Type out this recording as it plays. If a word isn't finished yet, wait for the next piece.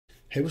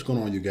Hey, what's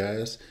going on, you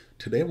guys?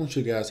 Today I want to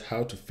show you guys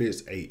how to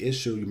fix a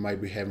issue you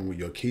might be having with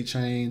your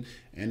keychain.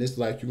 And it's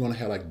like you're going to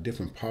have like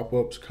different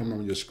pop-ups coming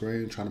on your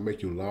screen trying to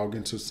make you log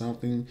into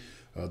something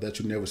that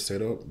you never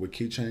set up with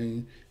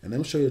keychain. And let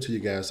me show it to you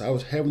guys. I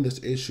was having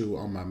this issue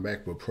on my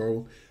MacBook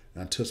Pro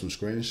and I took some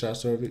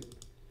screenshots of it.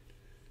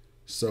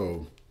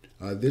 So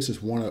this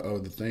is one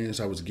of the things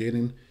I was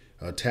getting.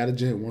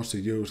 Taligent wants to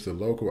use the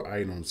local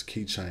items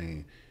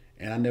keychain.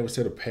 And I never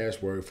set a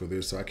password for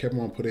this, so I kept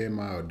on putting in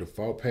my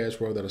default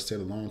password that I set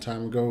a long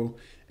time ago,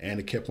 and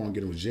it kept on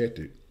getting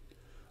rejected.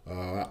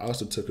 I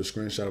also took a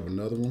screenshot of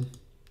another one.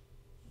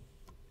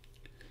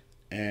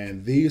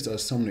 And these are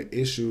some of the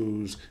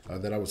issues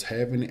that I was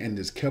having, and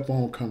this kept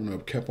on coming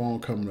up,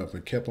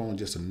 and kept on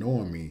just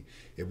annoying me.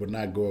 It would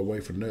not go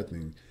away for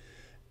nothing.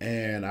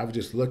 And I was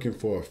just looking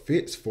for a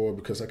fix for it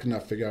because I could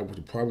not figure out what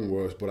the problem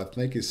was, but I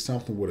think it's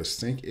something with a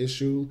sync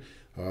issue.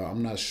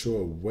 I'm not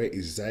sure what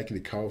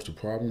exactly caused the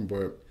problem,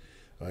 but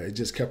it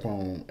just kept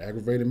on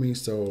aggravating me.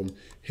 So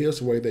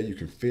here's a way that you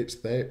can fix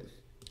that.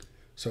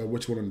 So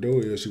what you want to do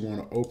is you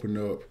want to open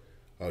up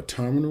a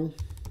terminal.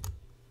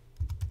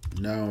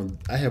 Now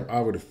I have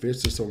already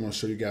fixed it, so I'm going to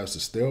show you guys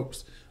the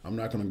steps. I'm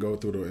not going to go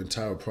through the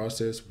entire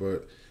process,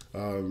 but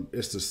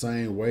it's the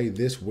same way.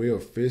 This will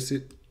fix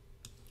it.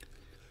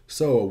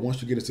 So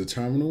once you get into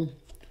terminal,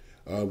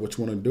 what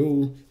you want to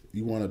do,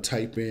 you want to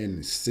type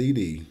in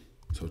CD.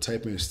 So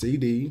type in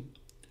CD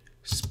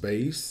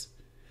space,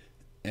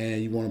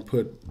 and you want to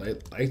put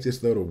like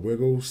this little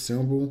wiggle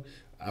symbol.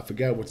 I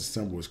forgot what the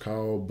symbol is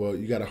called, but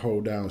you got to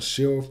hold down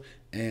Shift,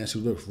 and so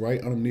look right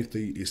underneath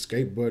the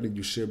escape button.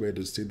 You should be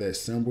able to see that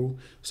symbol.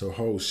 So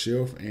hold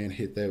Shift and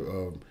hit that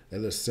that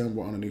little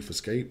symbol underneath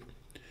escape,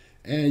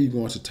 and you're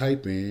going to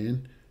type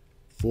in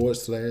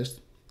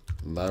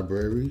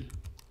 /library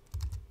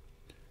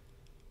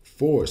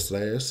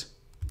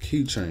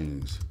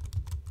 /keychains.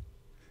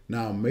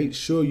 Now make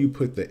sure you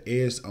put the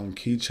S on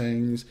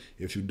keychains.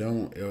 If you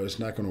don't, it's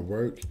not going to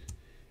work.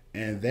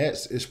 And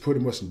it's pretty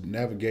much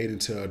navigating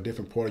to a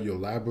different part of your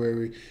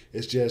library.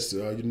 It's just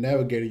you're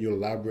navigating your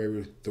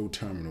library through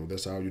terminal.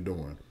 That's all you're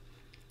doing.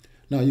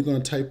 Now you're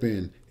going to type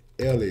in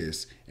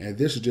ls, and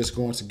this is just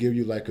going to give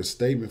you like a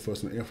statement for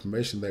some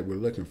information that we're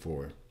looking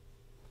for.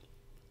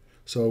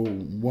 So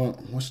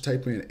once you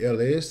type in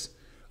ls,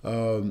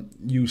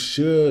 you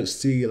should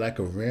see like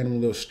a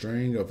random little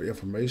string of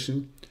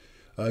information.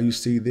 You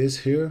see this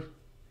here,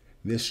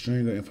 this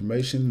string of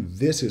information.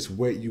 This is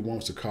what you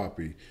want to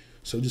copy.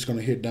 So I'm just going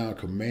to hit down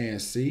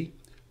Command C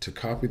to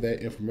copy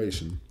that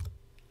information.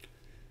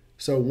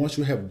 So once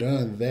you have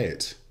done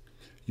that,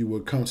 you will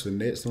come to the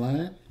next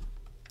line,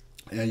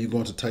 and you're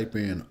going to type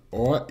in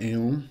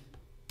RM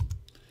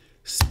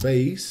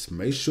space.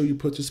 Make sure you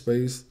put the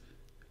space.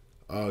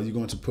 You're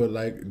going to put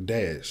like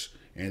dash,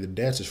 and the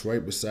dash is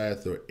right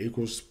beside the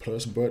equals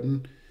plus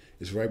button.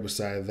 It's right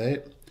beside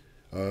that.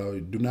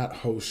 Do not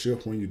hold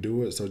Shift when you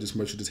do it, so just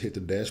make sure you just hit the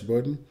dash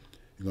button.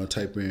 You're going to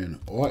type in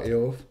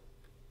RF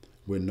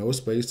with no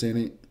space in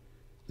it.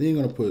 Then you're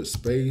going to put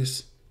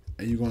space,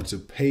 and you're going to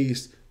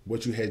paste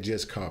what you had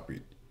just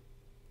copied.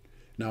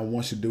 Now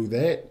once you do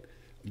that,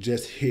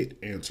 just hit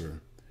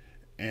enter.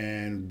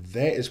 And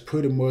that is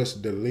pretty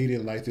much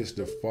deleting like this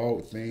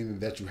default thing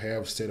that you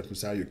have set up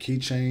inside your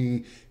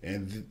keychain,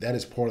 and that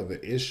is part of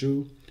the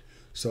issue.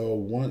 So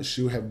once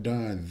you have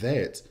done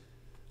that,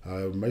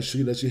 make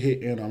sure that you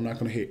hit enter. I'm not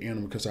going to hit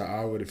enter because I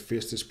already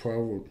fixed this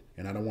problem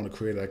and I don't want to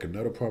create like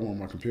another problem on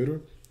my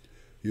computer.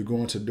 You're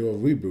going to do a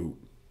reboot,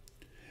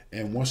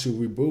 and once you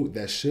reboot,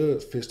 that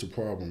should fix the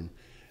problem.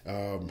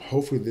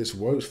 Hopefully this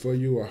works for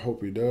you. I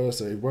hope it does.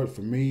 So it worked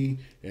for me,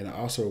 and it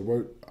also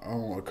worked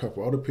on a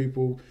couple other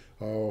people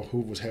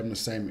who was having the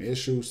same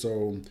issue.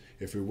 So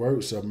if it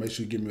works, make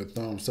sure you give me a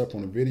thumbs up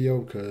on the video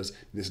because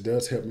this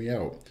does help me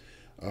out.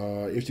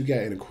 If you got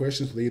any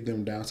questions, leave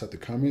them down inside the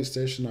comment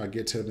section. I'll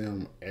get to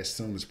them as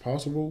soon as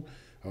possible.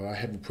 I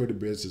have a pretty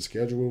busy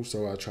schedule,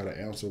 so I try to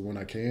answer when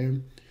I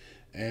can.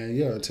 And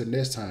yeah, until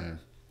next time,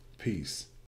 peace.